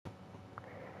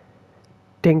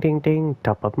Ding ding ding,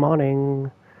 top of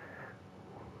morning.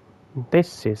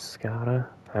 This is Skara,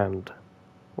 and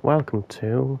welcome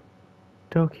to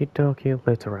Doki Doki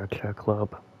Literature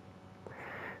Club.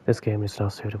 This game is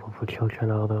not suitable for children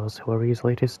or those who are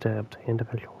easily disturbed.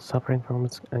 Individuals suffering from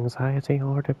anxiety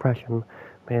or depression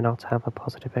may not have a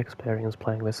positive experience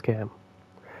playing this game.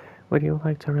 Would you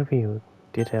like to review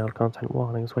detailed content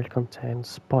warnings which contain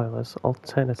spoilers?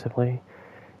 Alternatively,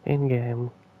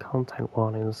 in-game content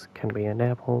warnings can be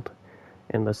enabled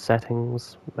in the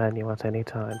settings menu at any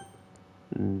time.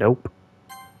 Nope.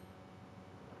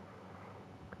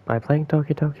 By playing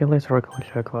Doki Doki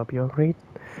Literature Club, you agree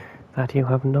that you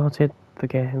have noted the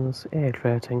game's age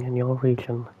rating in your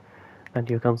region, and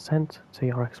you consent to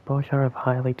your exposure of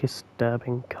highly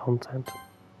disturbing content.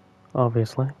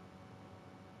 Obviously.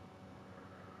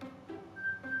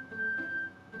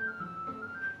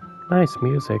 Nice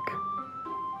music.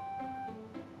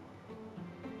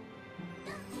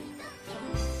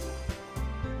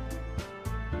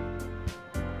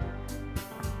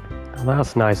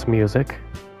 That's nice music.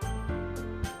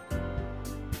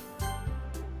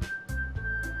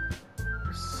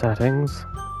 Settings.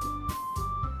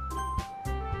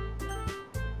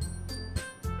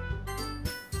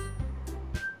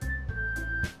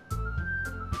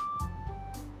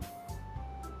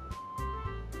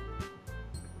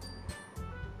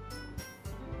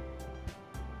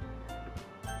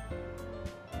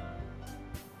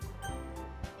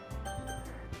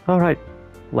 Alright,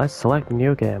 let's select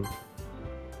new game.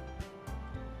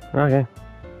 Okay.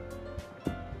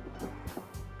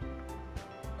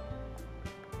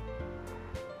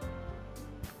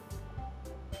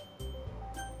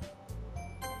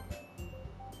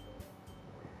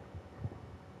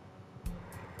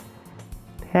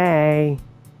 Hey!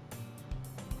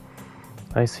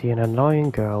 I see an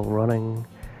annoying girl running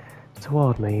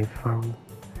toward me from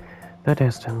the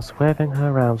distance, waving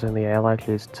her arms in the air like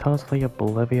she's totally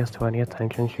oblivious to any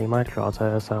attention she might draw to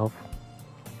herself.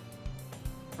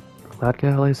 That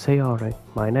girl is Sayori,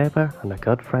 my neighbor and a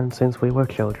good friend since we were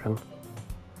children.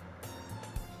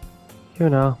 You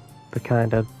know, the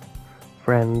kind of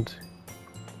friend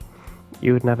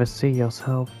you'd never see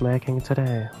yourself making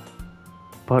today.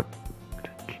 But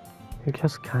it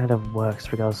just kind of works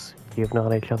because you've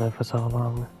known each other for so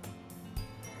long.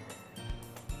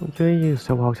 We used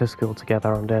to walk to school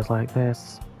together on days like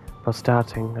this, but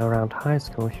starting around high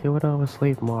school she would always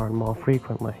leave more and more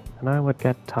frequently, and I would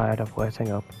get tired of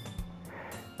waiting up.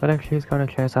 But if she's gonna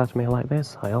chase after me like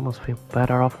this, I almost feel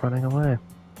better off running away.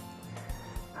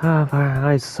 However,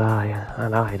 I sigh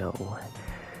an idle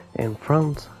in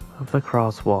front of the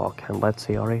crosswalk and let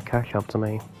Sayori catch up to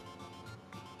me.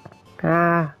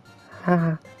 I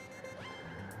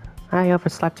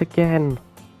overslept again.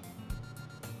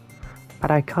 But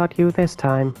I caught you this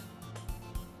time.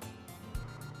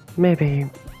 Maybe,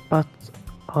 but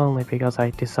only because I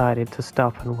decided to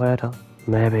stop and wait up.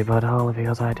 Maybe, but only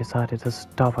because I decided to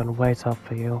stop and wait up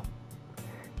for you.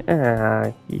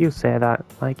 You say that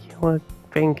like you were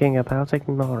thinking about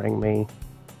ignoring me.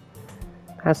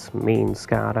 That's mean,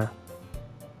 Skara.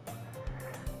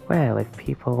 Well, if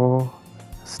people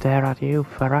stare at you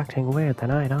for acting weird,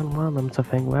 then I don't want them to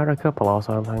think we're a couple or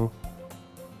something.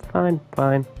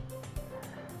 Fine.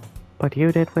 But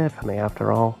you did wait for me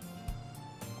after all.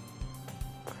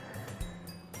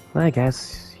 I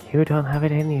guess you don't have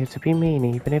it in you to be mean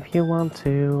even if you want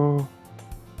to.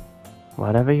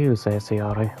 Whatever you say,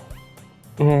 Sayori.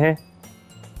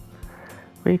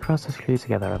 We cross the street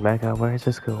together and make our way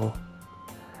to school.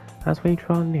 As we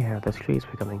draw near, the streets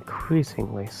become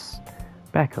increasingly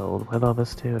speckled with other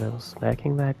students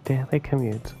making their daily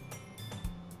commute.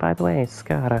 By the way,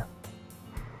 Skara,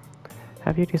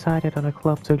 have you decided on a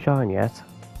club to join yet?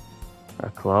 A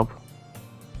club?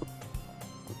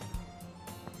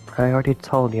 I already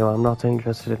told you I'm not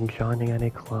interested in joining any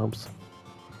clubs.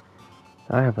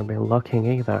 I haven't been looking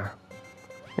either.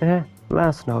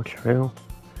 That's not true.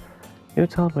 You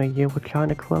told me you would join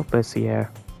a club this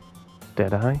year.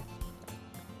 Did I?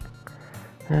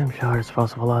 I'm sure it's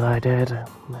possible that I did.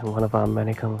 In one of our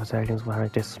many conversations where I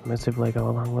dismissively go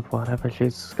along with whatever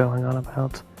she's going on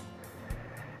about.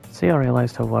 Sayori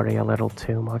likes to worry a little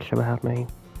too much about me,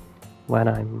 when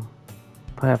I'm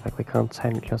perfectly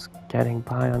content just getting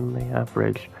by on the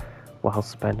average while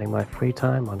spending my free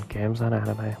time on games and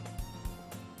anime.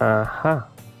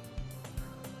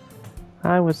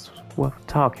 I was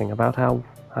talking about how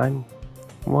I'm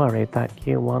worried that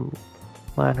you won't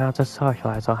learn how to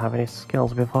socialize or have any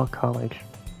skills before college.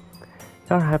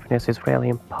 Your happiness is really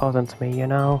important to me, you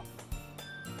know.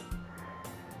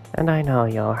 And I know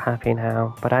you're happy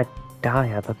now, but I die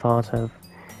at the thought of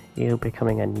you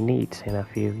becoming a NEET in a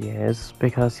few years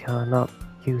because you're not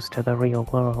used to the real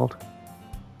world.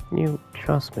 You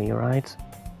trust me, right?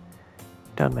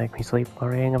 Don't make me sleep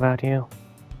worrying about you.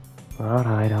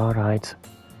 Alright.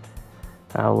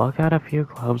 I'll look at a few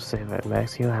clubs if it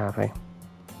makes you happy.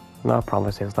 No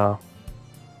promises though.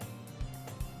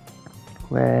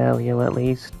 Will you at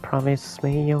least promise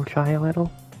me you'll try a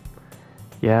little?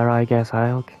 Yeah, I guess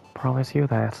I'll promise you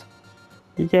that.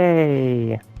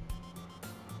 Yay!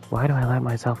 Why do I let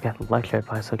myself get lectured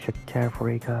by such a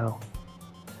carefree girl?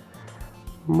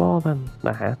 More than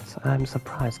that, I'm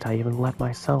surprised I even let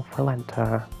myself relent to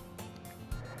her.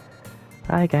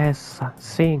 I guess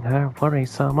seeing her worry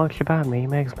so much about me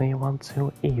makes me want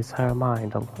to ease her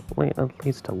mind at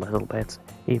least a little bit,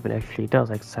 even if she does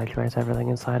exaggerate everything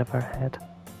inside of her head.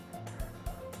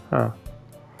 Huh.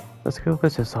 The school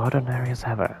is as ordinary as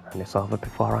ever, and it's over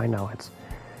before I know it.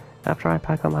 After I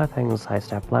pack up my things, I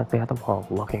stare blankly at the wall,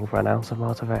 looking for an ounce of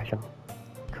motivation.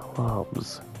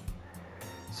 Clubs.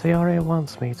 Sayori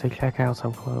wants me to check out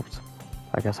some clubs.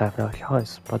 I guess I have no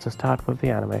choice but to start with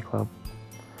the anime club.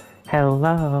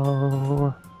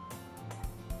 Hello!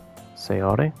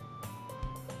 Sayori?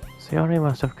 Sayori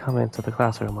must have come into the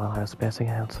classroom while I was spacing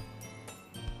out.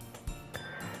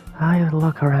 I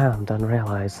look around and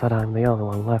realize that I'm the only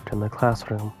one left in the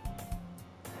classroom.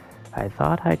 I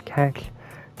thought I'd catch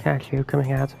you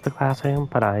coming out of the classroom,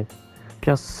 but I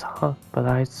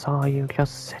saw you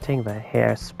just sitting there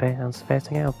here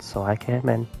spacing out, so I came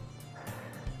in.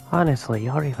 Honestly,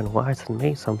 you're even worse than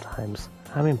me sometimes.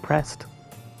 I'm impressed.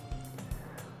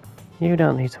 You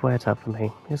don't need to wait up for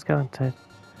me. If it's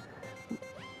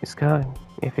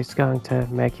going to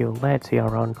make you late to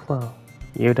your own club.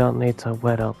 You don't need to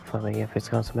wait up for me if it's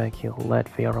going to make you late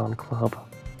for your own club.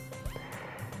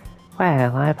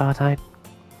 Well, I thought I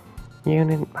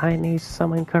need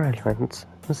some encouragement,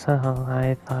 so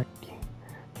I thought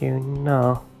you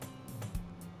know.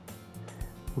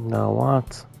 Know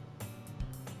what?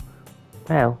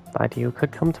 Well, that you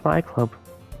could come to my club.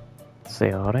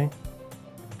 Sayori?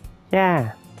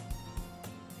 Yeah.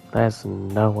 There's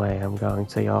no way I'm going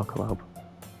to your club.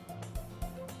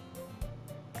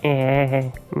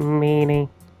 Meanie.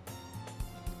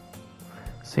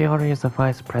 Sayori is the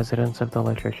vice president of the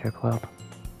literature club.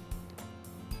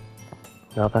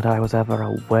 Not that I was ever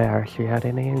aware she had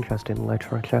any interest in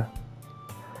literature.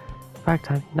 In fact,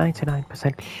 I'm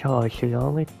 99% sure she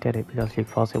only did it because she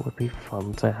thought it would be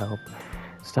fun to help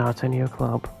start a new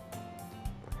club.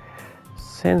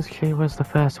 Since she was the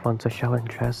first one to show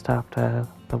interest after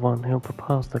the one who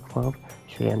proposed the club,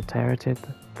 she inherited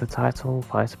the title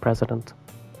Vice President.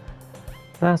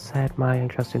 That said, my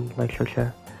interest in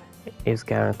literature is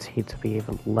guaranteed to be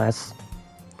even less.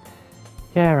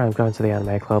 Yeah, I'm going to the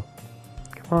anime club.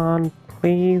 Come on,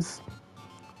 please.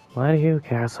 Why do you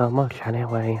care so much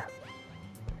anyway?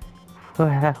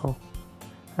 Well,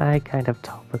 I kind of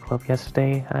told the club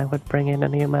yesterday I would bring in a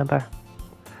new member.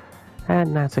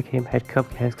 And Natsuki made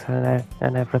cupcakes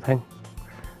and everything.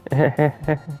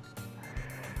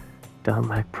 Don't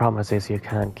make promises you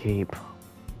can't keep.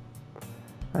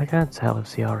 I can't tell if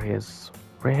Sayori is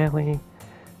really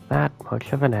that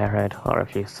much of an airhead or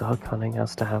if she's so cunning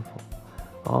as to have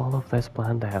all of this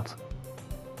planned out.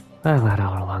 I let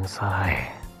out a long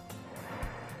sigh.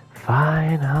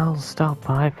 Fine, I'll stop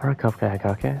by for a cupcake,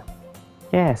 okay?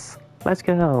 Yes, let's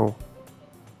go!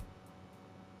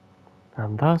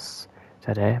 And thus,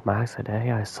 today marks the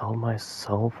day I sold my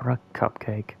soul for a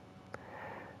cupcake.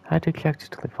 I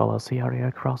dejectedly follow Sayori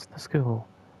across the school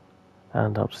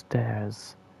and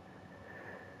upstairs,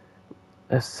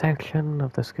 a section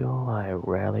of the school I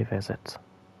rarely visit.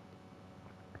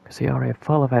 Sayori,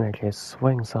 full of energy,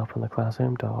 swings open the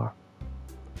classroom door.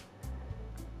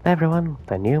 Everyone,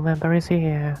 the new member is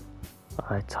here.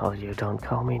 I told you don't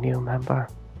call me new member.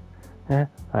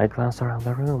 I glanced around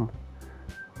the room.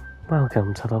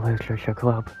 Welcome to the Literature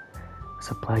Club.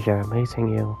 It's a pleasure meeting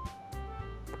you.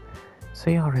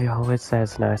 Sayori always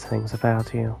says nice things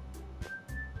about you.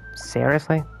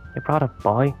 Seriously? You brought a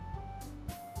boy?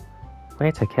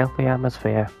 Way to kill the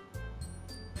atmosphere.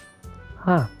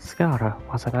 Ah, Skara,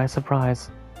 what a nice surprise.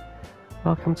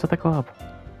 Welcome to the club.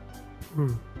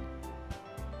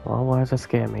 All words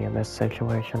escape me in this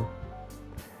situation.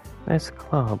 This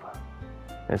club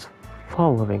is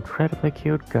full of incredibly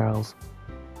cute girls.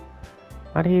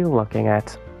 What are you looking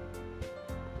at?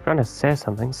 If you want to say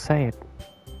something, say it.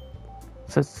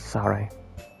 Sorry.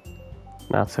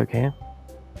 That's okay.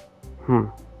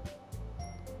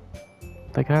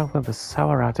 The girl with the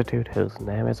sour attitude, whose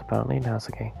name is apparently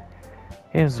Natsuki,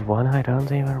 is one I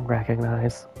don't even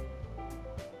recognize.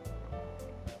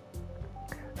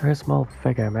 Her small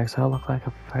figure makes her look like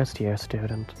a first-year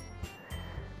student.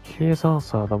 She is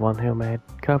also the one who made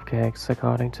cupcakes,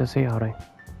 according to Sayori.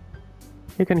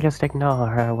 You can just ignore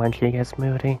her when she gets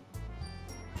moody.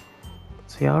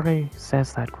 Sayori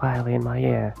says that quietly in my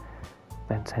ear,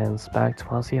 then turns back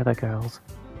towards the other girls.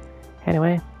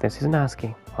 Anyway, this is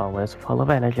Natsuki, always full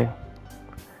of energy.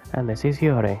 And this is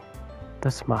Yuri, the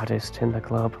smartest in the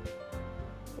club.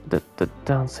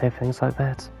 Don't say things like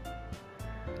that.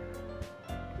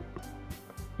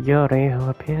 Yuri, who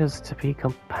appears to be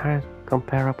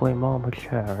comparably more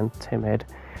mature and timid,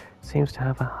 seems to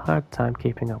have a hard time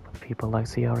keeping up with people like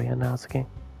Sayori and Natsuki.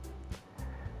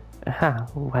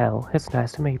 Well, it's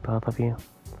nice to meet both of you.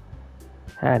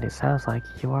 And it sounds like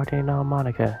you already know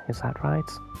Monika, is that right?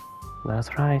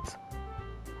 That's right.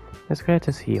 It's great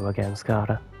to see you again,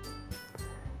 Scarra.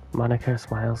 Monika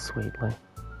smiles sweetly.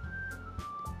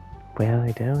 We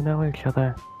only do know each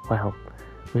other. Well,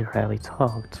 we rarely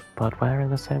talked, but we were in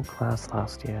the same class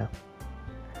last year.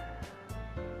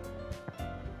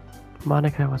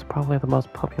 Monika was probably the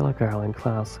most popular girl in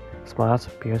class. Smart,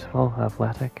 beautiful,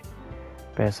 athletic.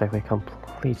 Basically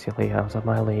completely out of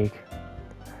my league.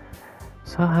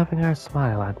 So having her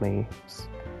smile at me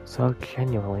so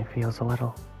genuinely feels a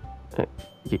little...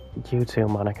 you too,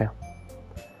 Monika.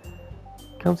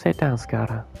 Come sit down,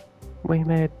 Scarra. We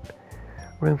made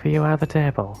room for you at the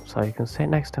table, so you can sit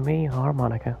next to me or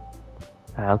Monika.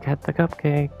 I'll get the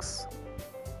cupcakes.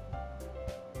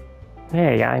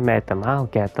 Hey, I made them, I'll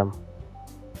get them.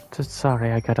 Just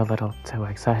sorry I got a little too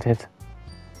excited.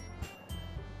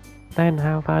 Then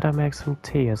how about I make some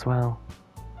tea as well?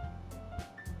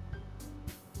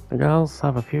 The girls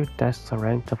have a few desks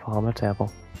arranged to form a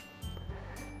table.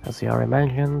 As you already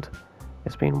mentioned,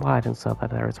 it's been widened so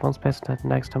that there is one space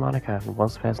next to Monika and one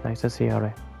space next to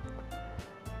Sayori.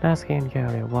 Natsuki and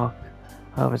Yuri walk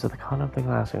over to the corner of the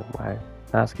classroom where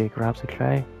Natsuki grabs a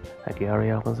tray and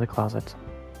Yuri opens the closet.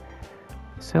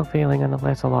 Still feeling a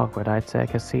little awkward, I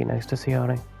take a seat next to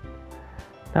Sayori.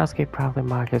 Natsuki proudly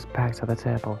marches back to the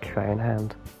table, tray in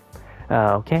hand.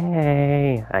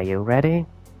 Okay, are you ready?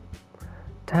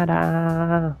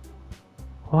 Ta-da!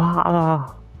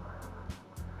 Wow!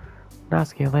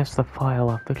 Natsuki lifts the foil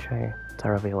off the tray to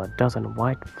reveal a dozen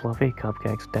white, fluffy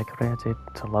cupcakes decorated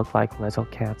to look like little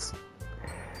cats.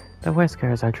 The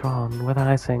whiskers are drawn with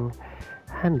icing,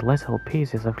 and little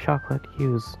pieces of chocolate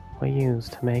were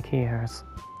used to make ears.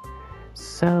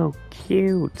 So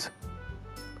cute!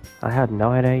 I had no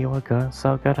idea you were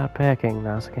so good at baking,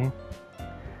 Natsuki.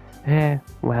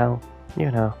 Well,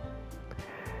 you know.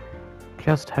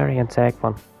 Just hurry and take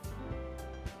one.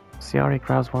 Sayori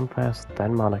grabs one first,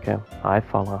 then Monika. I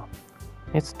follow.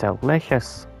 It's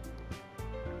delicious.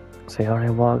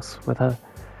 Sayori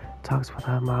talks with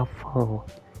her mouth full,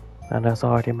 and has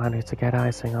already managed to get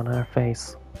icing on her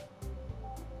face.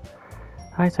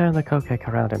 I turn the cupcake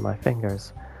around in my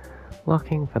fingers,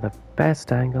 looking for the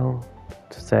best angle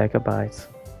to take a bite.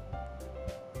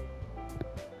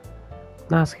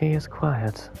 Natsuki is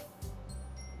quiet.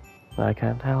 I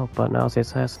can't help but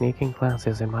notice her sneaking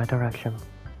glances in my direction.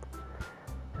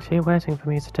 Is she waiting for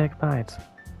me to take a bite?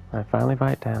 I finally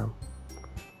bite down.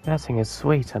 The icing is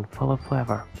sweet and full of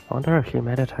flavor. I wonder if she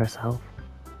made it herself.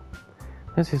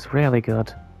 This is really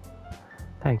good.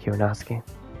 Thank you, Natsuki.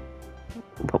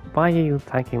 But why are you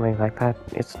thanking me like that?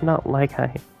 It's not like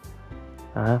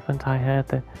haven't I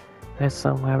heard this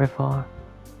somewhere before?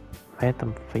 Made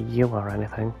them for you or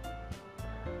anything.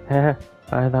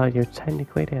 I thought you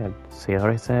technically did.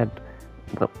 Sayori said.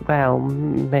 Well,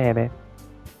 maybe.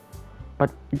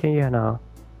 But, you know.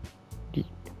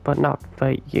 But not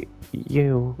for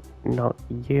you. Not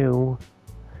you.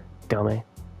 Dummy.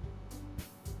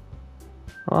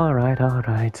 Alright.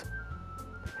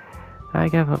 I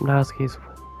gave up on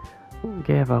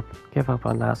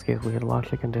Natsuki's weird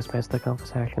logic and dismissed the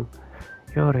conversation.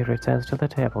 Yuri returns to the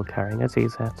table carrying a tea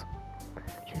set.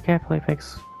 She carefully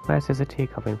places a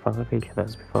teacup in front of each of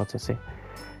us before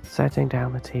setting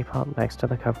down the teapot next to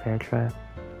the cupcake tray.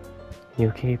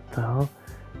 You keep the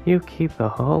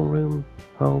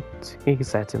whole tea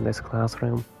set in this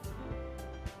classroom.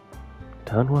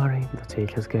 Don't worry, the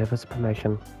teachers gave us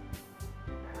permission.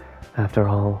 After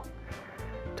all,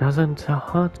 doesn't a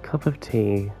hot cup of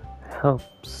tea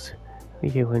helps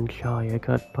you enjoy a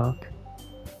good book?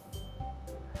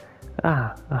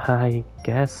 I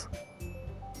guess.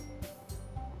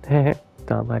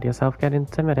 Don't let yourself get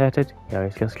intimidated.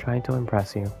 Yuri's just trying to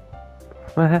impress you.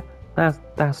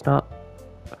 That's not...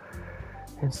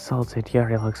 Insulted,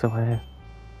 Yuri looks away.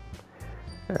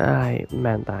 I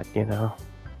meant that, you know.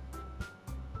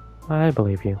 I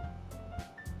believe you.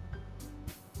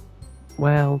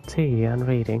 Well, tea and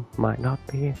reading might not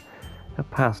be a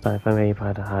pastime for me,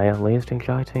 but I at least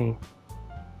enjoy tea.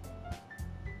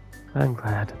 I'm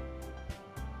glad.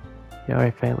 Yuri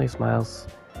faintly smiles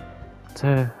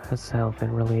to herself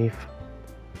in relief,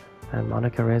 and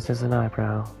Monica raises an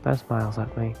eyebrow, then smiles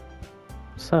at me.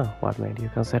 So, what made you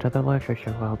consider the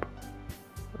literature club?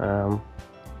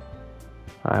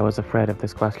 I was afraid of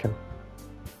this question.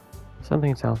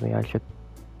 Something tells me I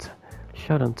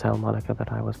shouldn't tell Monica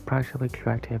that I was practically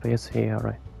dragged here by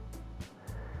Yuri.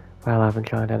 Well, I haven't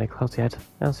joined any clubs yet,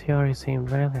 and Yuri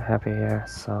seemed really happy here,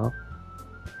 so...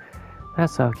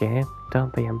 That's okay,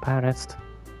 don't be embarrassed.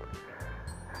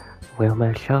 We'll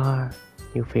make sure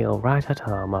you feel right at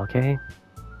home, okay?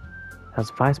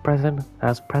 As president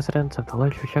of the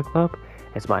Literature Club,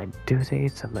 it's my duty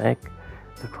to make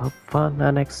the club fun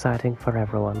and exciting for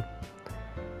everyone.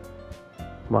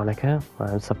 Monica,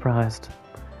 I'm surprised.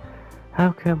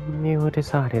 How come you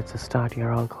decided to start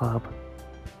your own club?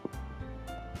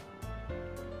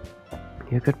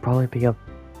 You could probably be a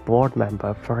board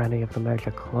member for any of the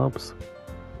major clubs.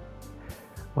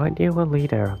 Weren't you a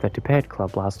leader of the debate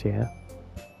club last year?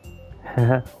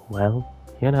 Well,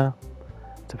 you know,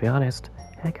 to be honest,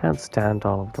 I can't stand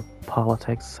all of the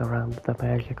politics around the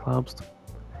major clubs.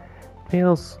 It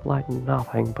feels like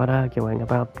nothing but arguing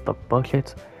about the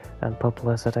budget and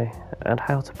publicity and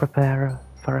how to prepare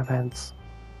for events.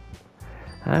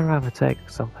 I'd rather take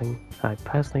something I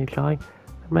personally enjoy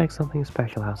and make something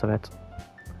special out of it.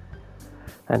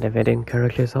 And if it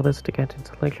encourages others to get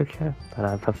into literature, then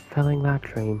I'm fulfilling that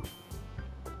dream.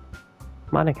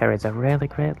 Monica is a really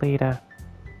great leader.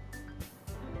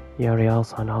 Yuri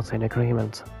also nods in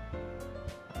agreement.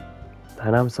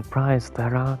 And I'm surprised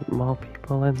there aren't more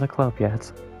people in the club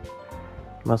yet.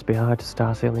 It must be hard to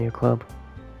start a new club.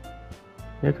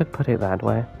 You could put it that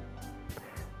way.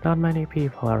 Not many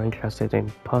people are interested in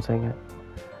putting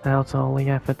out all the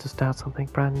effort to start something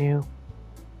brand new.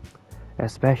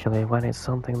 Especially when it's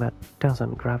something that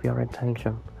doesn't grab your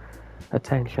attention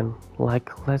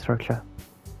like literature.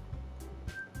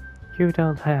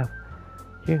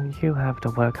 You have to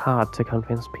work hard to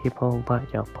convince people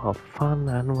that you're both fun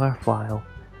and worthwhile.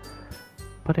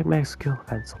 But it makes school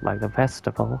events like the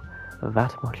festival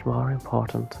that much more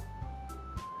important.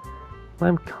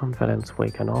 I'm confident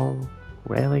we can all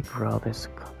really grow this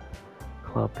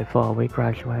club before we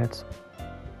graduate.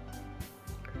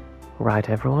 Right,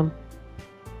 everyone?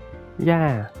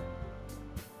 Yeah.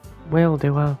 We'll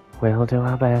do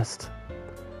our best.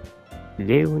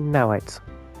 You know it.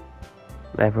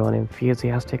 Everyone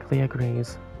enthusiastically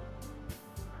agrees.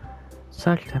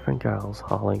 Such different girls,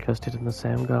 all interested in the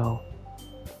same goal.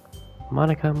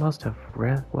 Monica must have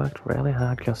worked really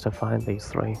hard just to find these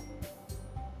three.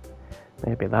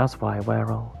 Maybe that's why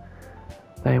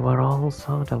they were all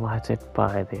so delighted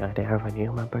by the idea of a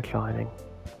new member joining.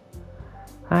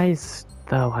 I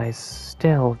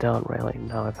still don't really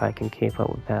know if I can keep up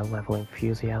with their level of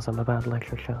enthusiasm about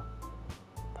literature.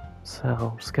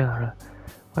 So, Skara,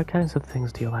 what kinds of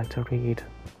things do you like to read?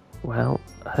 Well,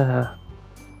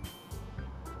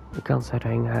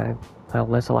 considering how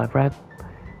little I've read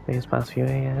these past few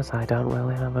years, I don't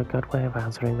really have a good way of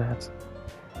answering that.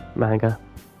 Manga.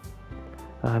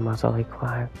 I'm utterly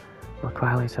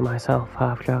quietly to myself,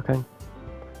 half joking.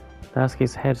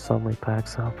 Natsuki's head suddenly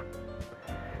perks up.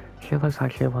 She looks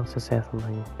like she wants to say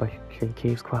something, but she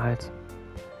keeps quiet.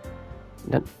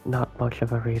 Not much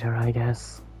of a reader, I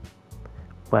guess.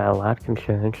 Well, that can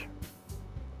change.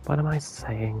 What am I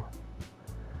saying?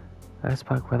 I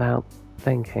spoke without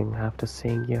thinking after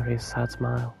seeing Yuri's sad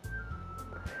smile.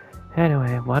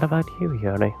 Anyway, what about you,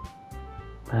 Yuri?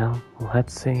 Well,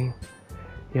 let's see.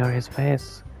 Yuri's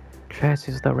face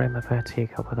traces the rim of her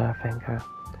teacup with her finger.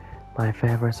 My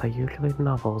favorites are usually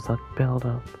novels that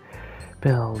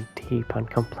build deep and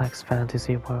complex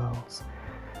fantasy worlds.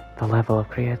 The level of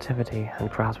creativity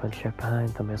and craftsmanship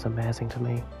behind them is amazing to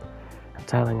me, and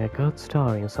telling a good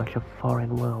story in such a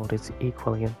foreign world is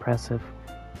equally impressive.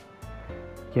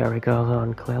 Yuri goes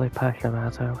on, clearly passionate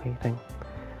about her reading.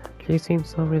 She seems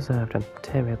so reserved and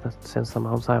timid since the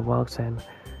moment I walked in,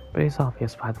 but it's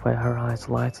obvious by the way her eyes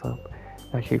light up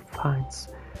that she finds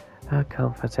her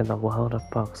comfort in the world of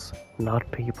books, not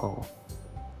people.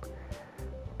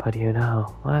 But you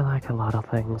know, I like a lot of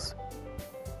things.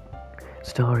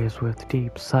 Stories with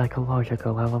deep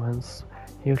psychological elements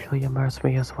usually immerse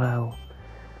me as well.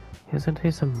 Isn't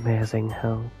it amazing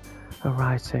how a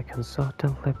writer can so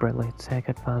deliberately take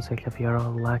advantage of your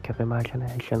own lack of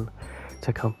imagination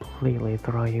to completely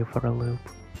throw you for a loop?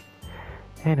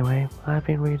 Anyway, I've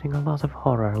been reading a lot of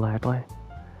horror lately.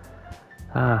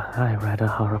 I read a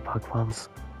horror book once.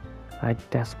 I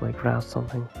desperately grabbed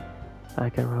something I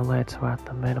can relate to at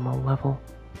the minimal level.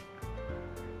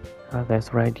 At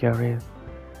this rate, Yuri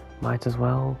might as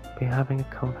well be having a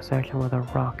conversation with a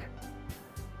rock.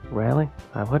 Really?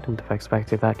 I wouldn't have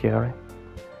expected that, Yuri.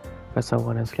 For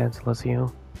someone as gentle as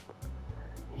you.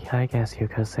 Yeah, I guess you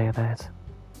could say that.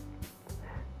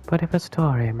 But if a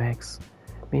story makes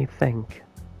me think,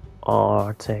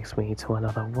 or takes me to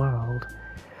another world,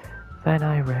 then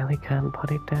I really can't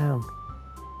put it down.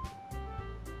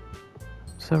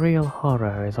 Surreal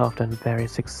horror is often very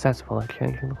successful at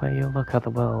changing the way you look at the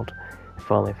world,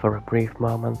 if only for a brief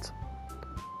moment.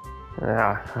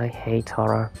 I hate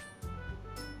horror.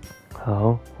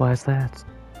 Oh, why is that?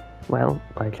 Well,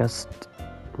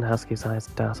 Natsuki's eyes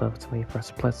dart over to me for a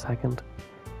split second.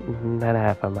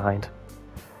 Never mind.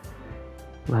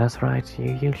 That's right,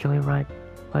 you usually like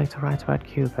to write about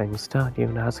cute things, don't you,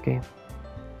 Natsuki?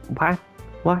 What?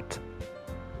 What?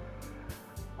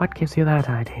 What gives you that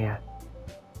idea?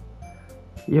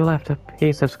 You left a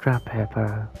piece of scrap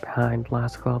paper behind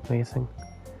last club meeting.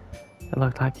 It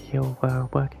looked like you were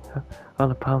working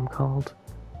on a poem called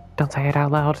Don't Say It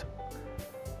Out Loud.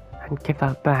 And give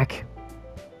that back.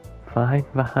 Fine,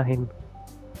 fine.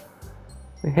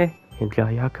 Enjoy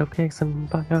your cupcakes and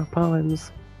your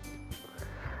poems.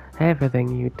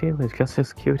 Everything you do is just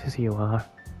as cute as you are.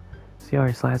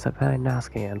 Sayori slides up behind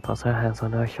Natsuki and puts her hands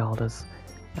on her shoulders.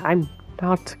 I'm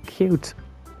not cute.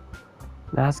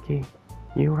 Natsuki,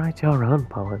 you write your own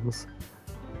poems.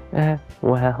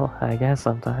 Well, I guess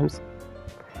sometimes.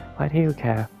 Why do you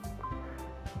care?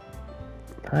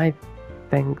 I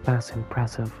think that's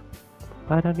impressive.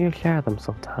 Why don't you share them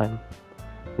sometime?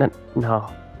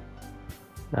 No.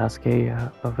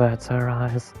 Natsuki averts her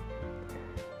eyes.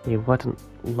 You wouldn't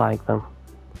like them.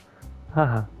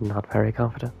 Not a very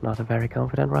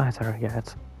confident writer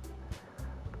yet.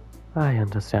 I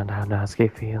understand how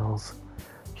Natsuki feels.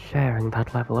 Sharing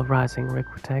that level of writing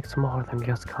takes more than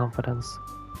just confidence.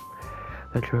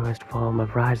 The truest form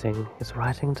of writing is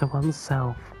writing to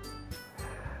oneself.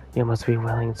 You must be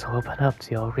willing to open up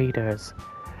to your readers,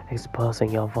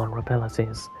 exposing your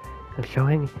vulnerabilities, and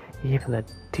showing even the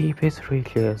deepest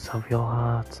reaches of your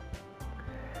heart.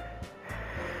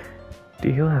 Do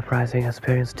you have writing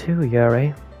experience too,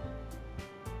 Yuri?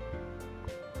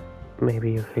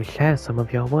 Maybe if you share some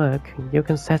of your work, you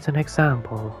can set an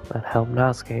example and help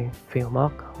Natsuki feel more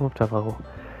comfortable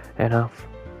enough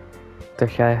to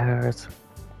share hers.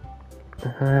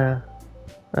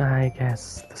 I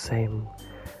guess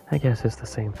it's the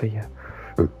same for you.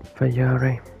 For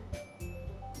Yuri.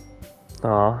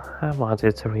 Aw, I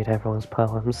wanted to read everyone's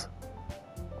poems.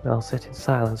 I'll sit in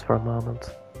silence for a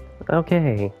moment.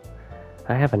 Okay,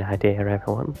 I have an idea,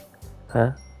 everyone.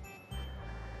 Huh?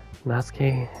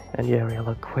 Natsuki and Yuri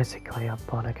look quizzically at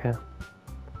Monika.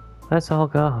 Let's all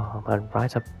go home and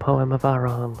write a poem of our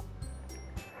own.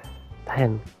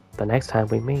 Then, the next time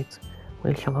we meet,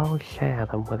 we shall all share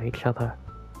them with each other.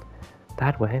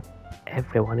 That way,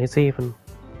 everyone is even.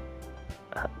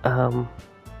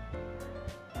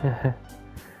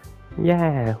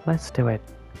 Yeah, let's do it.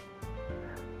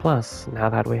 Plus, now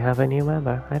that we have a new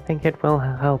member, I think it will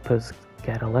help us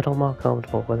get a little more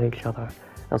comfortable with each other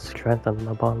and strengthen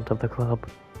the bond of the club.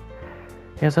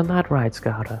 Isn't that right,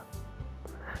 Scouter?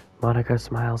 Monika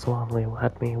smiles warmly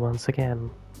at me once again.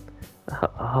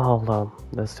 Hold on,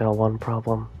 there's still one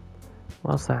problem.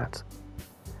 What's that?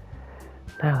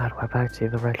 Now that we're back to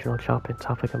the original shopping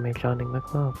topic of me joining the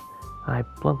club, I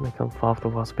bluntly come forth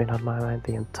with what's been on my mind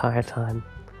the entire time.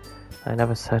 I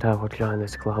never said I would join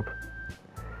this club.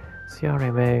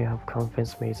 Sayori may have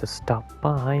convinced me to stop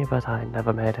by, but I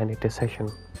never made any decision.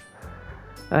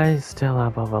 I still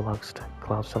have other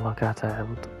clubs to look at,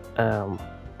 and,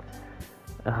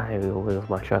 I lose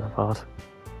my train of thought.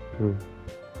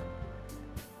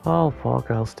 All four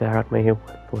girls stare at me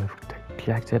with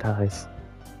dejected eyes.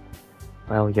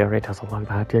 Well, Yuri doesn't look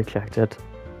that dejected.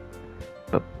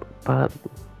 But...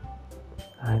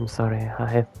 I'm sorry,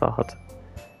 I thought...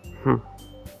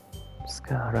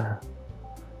 Skara...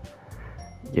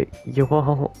 You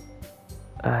all...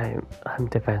 I'm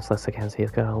defenseless against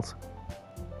these girls.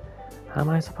 How am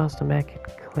I supposed to make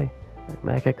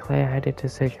a clear-headed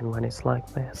decision when it's like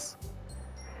this?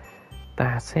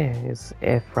 That is,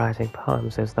 if writing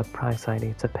poems is the price I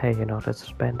need to pay in order to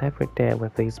spend every day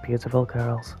with these beautiful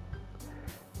girls.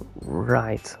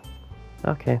 Right.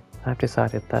 Okay, I've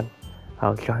decided then.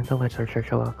 I'll join the Literature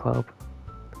Club.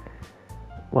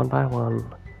 One by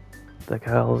one, the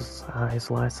girls'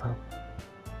 eyes light up.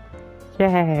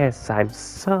 Yes, I'm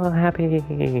so happy!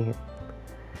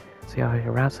 Sayori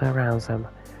wraps her arms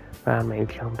around me,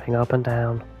 jumping up and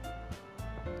down.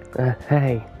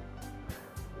 Hey!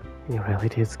 You really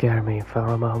did scare me for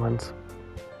a moment.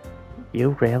 if you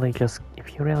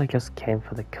really just came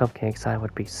for the cupcakes, I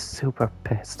would be super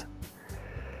pissed.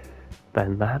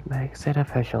 Then that makes it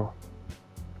official.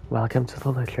 Welcome to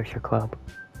the Literature Club.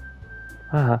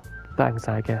 Thanks,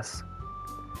 I guess.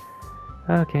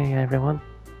 Okay, everyone.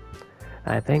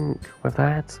 I think with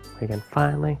that, we can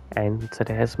finally end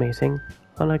today's meeting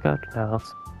on a good note.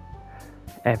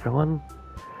 Everyone,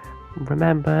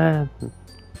 remember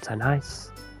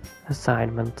tonight's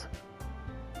assignment.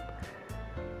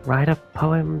 Write a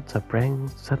poem to bring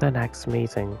to the next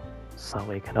meeting so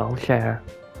we can all share.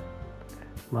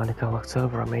 Monica looks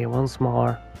over at me once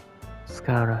more.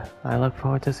 Scara, I look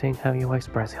forward to seeing how you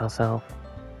express yourself.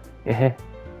 Yeah.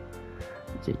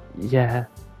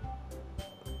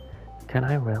 Can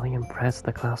I really impress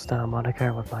the class star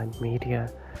Monica with my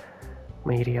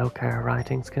mediocre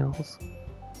writing skills?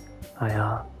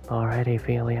 I already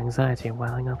feel the anxiety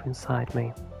welling up inside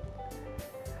me.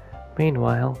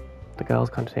 Meanwhile, the girls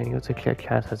continue to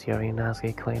chit-chat as Yuri and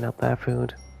Natsuki clean up their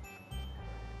food.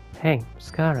 Hey,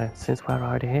 Scara, since we're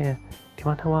already here, do you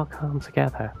want to walk home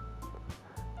together?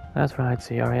 That's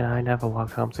right, Yuri and I never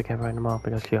walk home together anymore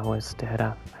because she always stayed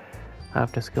up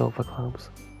after school for clubs.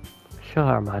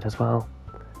 Sure, might as well.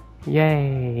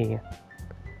 Yay!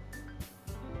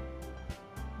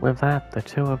 With that, the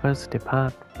two of us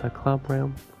depart the club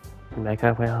room and make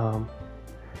our way home.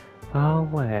 The whole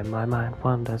way, my mind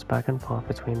wanders back and forth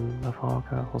between the four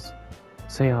girls.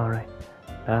 Sayori,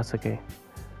 Natsuki,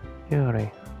 Yuri,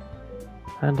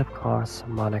 and of course,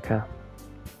 Monica.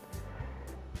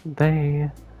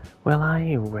 Will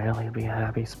I really be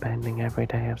happy spending every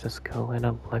day after school in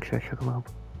a literature club?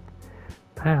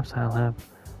 Perhaps I'll have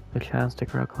the chance to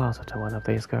grow closer to one of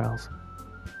these girls.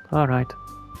 Alright,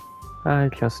 I'll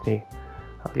just need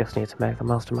to make the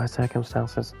most of my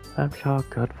circumstances. I'm sure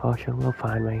good fortune will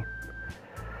find me.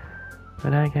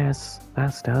 And I guess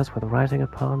that starts with writing a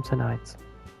poem tonight.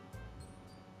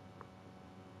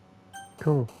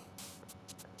 Cool.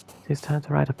 It's time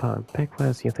to write a poem. Pick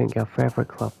words you think your favorite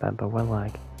club member will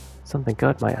like. Something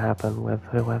good might happen with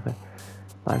whoever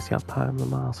likes your poem the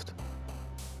most.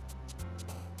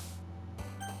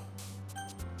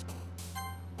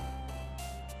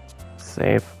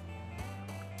 Save.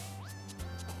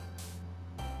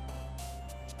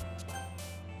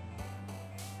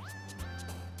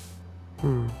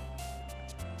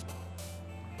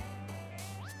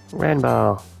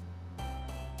 Rainbow.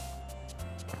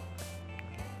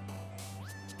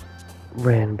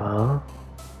 Rainbow.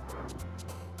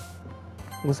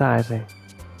 Anxiety.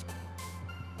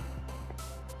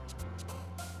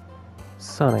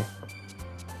 Sunny.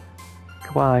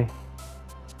 Kawaii.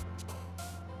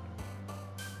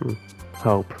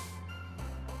 Hope.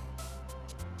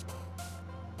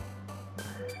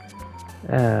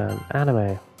 And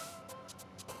anime.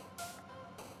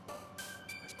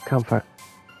 Comfort.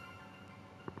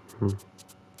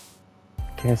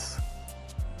 Kiss.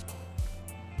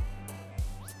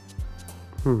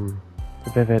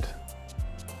 Vivid.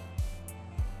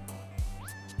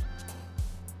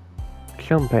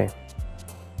 Jumpy.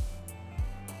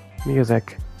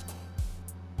 Music.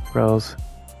 Rose.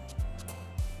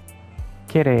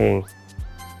 Kitty.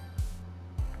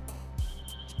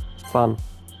 Fun.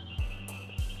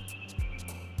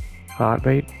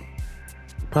 Heartbeat.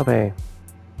 Puppy.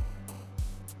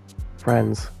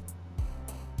 Friends.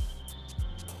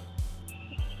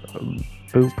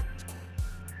 Boop.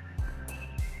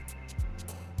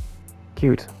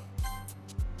 Cute.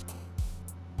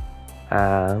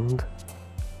 And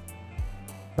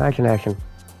imagination.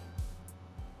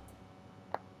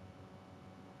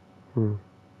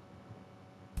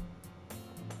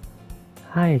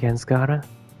 Hi again, Scara.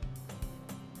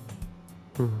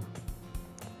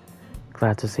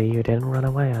 Glad to see you didn't run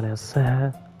away on us.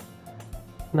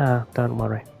 Nah, don't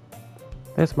worry.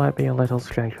 This might be a little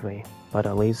strange for me, but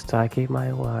at least I keep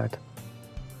my word.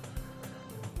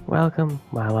 Welcome,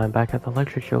 while I'm back at the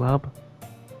literature lab.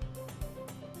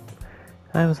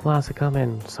 I was the last to come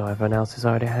in, so everyone else is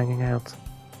already hanging out.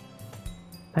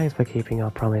 Thanks for keeping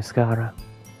your promise, Scara.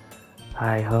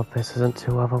 I hope this isn't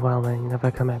too overwhelming of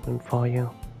a commitment for you,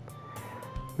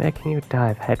 making you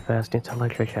dive headfirst into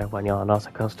literature when you're not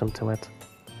accustomed to it.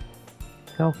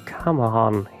 Oh, come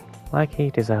on, like he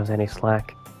deserves any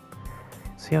slack.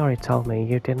 Sayori told me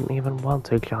you didn't even want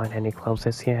to join any clubs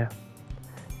this year,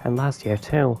 and last year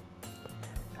too.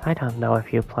 I don't know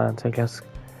if you plan to just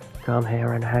come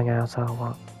here and hang out or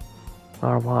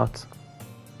what.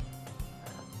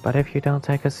 But if you don't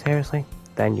take us seriously,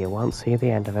 then you won't see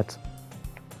the end of it.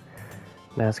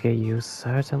 Natsuki, you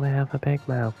certainly have a big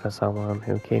mouth for someone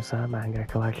who keeps a manga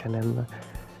collection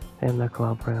in the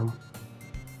club room.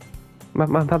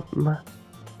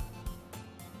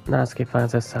 Natsuki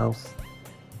finds herself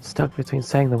stuck between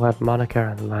saying the word Monica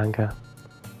and manga.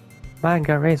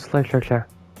 Manga is literature.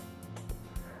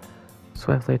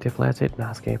 Swiftly deflated,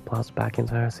 Natsuki plops back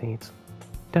into her seat.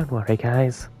 Don't worry,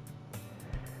 guys.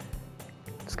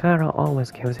 Skara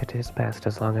always gives it his best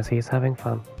as long as he's having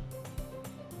fun.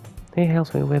 He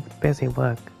helps me with busy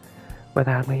work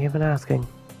without me even asking.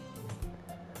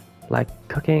 Like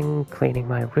cooking, cleaning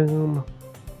my room.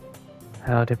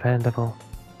 How dependable.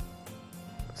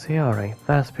 Sayori,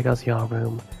 that's because your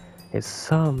room is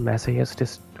so messy it's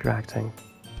distracting.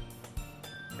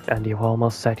 And you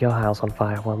almost set your house on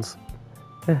fire once.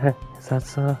 Is that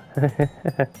so?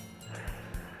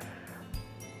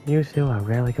 You two are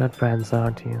really good friends,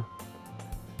 aren't you?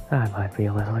 I might be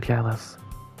a little jealous.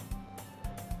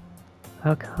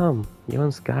 How come? You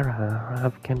and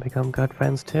Skara can become good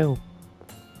friends too?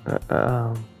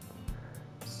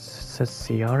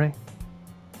 Sayori?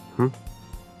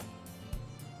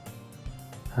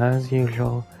 As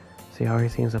usual, Sayori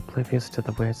seems oblivious to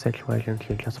the weird situation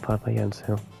she just put me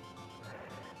into.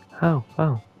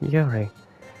 Oh, Yuri.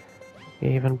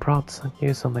 He even brought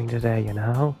you something today, you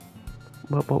know?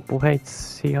 Wait,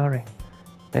 Sayori.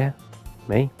 Yeah?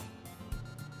 Me?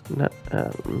 No,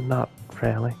 not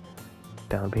really.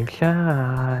 Don't be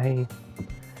shy.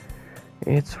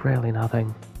 It's really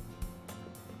nothing.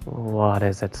 What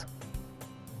is it?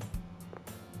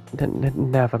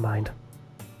 Never mind.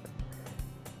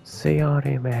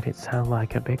 Sayori made it sound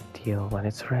like a big deal when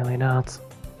it's really not.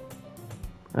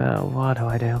 What do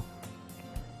I do?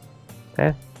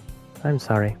 I'm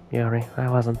sorry, Yuri, I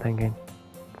wasn't thinking.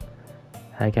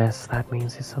 I guess that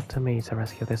means it's up to me to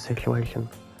rescue this situation.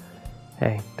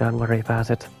 Hey, don't worry about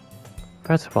it.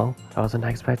 First of all, I wasn't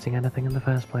expecting anything in the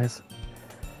first place.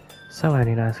 So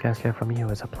any nice gesture from you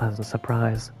is a pleasant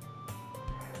surprise.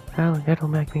 Well, it'll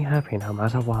make me happy no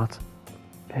matter what.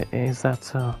 Is that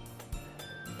so?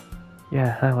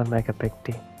 Yeah, I would make it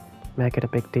a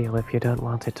big deal if you don't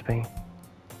want it to be.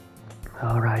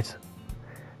 Alright.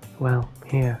 Well,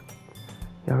 here.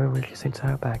 Yuri reaches into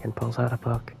her bag and pulls out a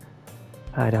book.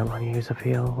 I don't want you to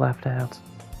feel left out.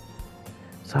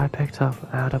 So I picked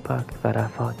out a book that I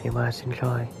thought you might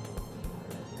enjoy.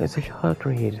 It's a short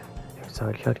read, so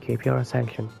it should keep your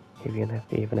attention, even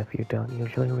if you don't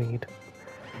usually read.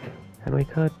 And we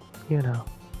could, you know,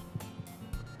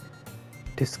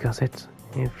 discuss it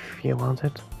if you want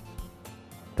it.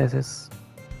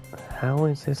 How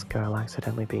is this girl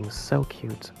accidentally being so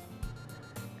cute?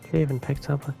 She even picked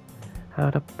up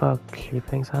out a book she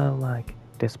thinks I'll like,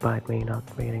 despite me not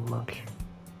reading much.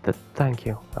 Thank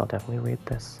you, I'll definitely read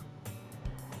this.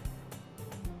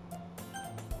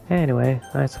 Anyway,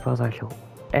 I suppose I shall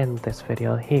end this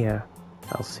video here.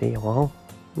 I'll see you all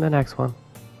in the next one.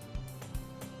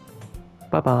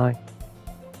 Bye bye.